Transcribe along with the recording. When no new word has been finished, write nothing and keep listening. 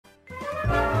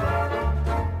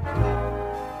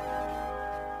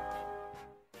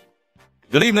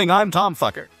Good evening, I'm Tom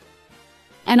Fucker.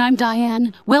 And I'm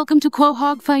Diane. Welcome to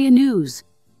Quahog News.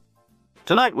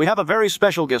 Tonight we have a very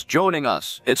special guest joining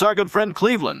us. It's our good friend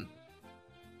Cleveland.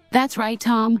 That's right,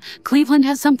 Tom. Cleveland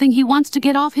has something he wants to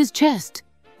get off his chest.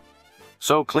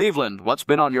 So, Cleveland, what's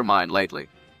been on your mind lately?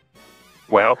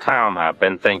 Well, Tom, I've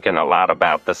been thinking a lot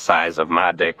about the size of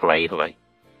my dick lately.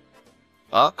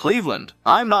 Cleveland,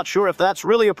 I'm not sure if that's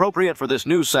really appropriate for this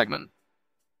news segment.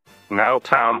 No,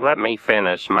 Tom, let me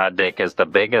finish. My dick is the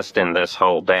biggest in this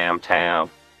whole damn town.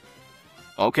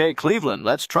 Okay, Cleveland,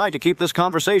 let's try to keep this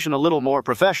conversation a little more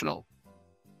professional.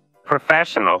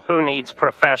 Professional? Who needs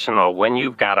professional when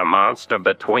you've got a monster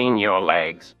between your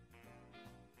legs?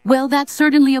 Well, that's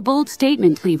certainly a bold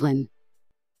statement, Cleveland.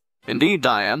 Indeed,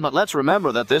 Diane, but let's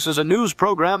remember that this is a news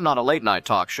program, not a late-night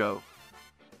talk show.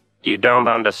 You don't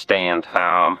understand,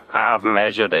 Tom. I've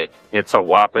measured it. It's a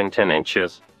whopping 10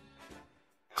 inches.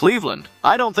 Cleveland,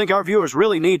 I don't think our viewers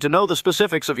really need to know the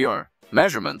specifics of your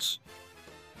measurements.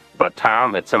 But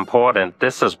Tom, it's important.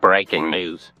 This is breaking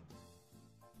news.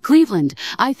 Cleveland,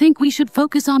 I think we should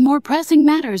focus on more pressing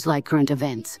matters like current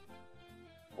events.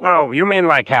 Oh, you mean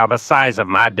like how the size of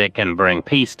my dick can bring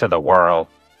peace to the world?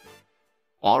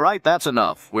 All right, that's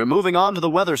enough. We're moving on to the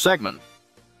weather segment.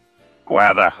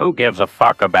 Weather? Who gives a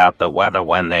fuck about the weather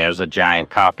when there's a giant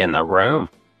cock in the room?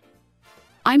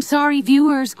 I'm sorry,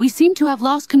 viewers. We seem to have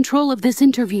lost control of this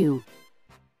interview.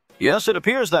 Yes, it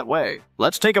appears that way.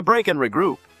 Let's take a break and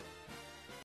regroup.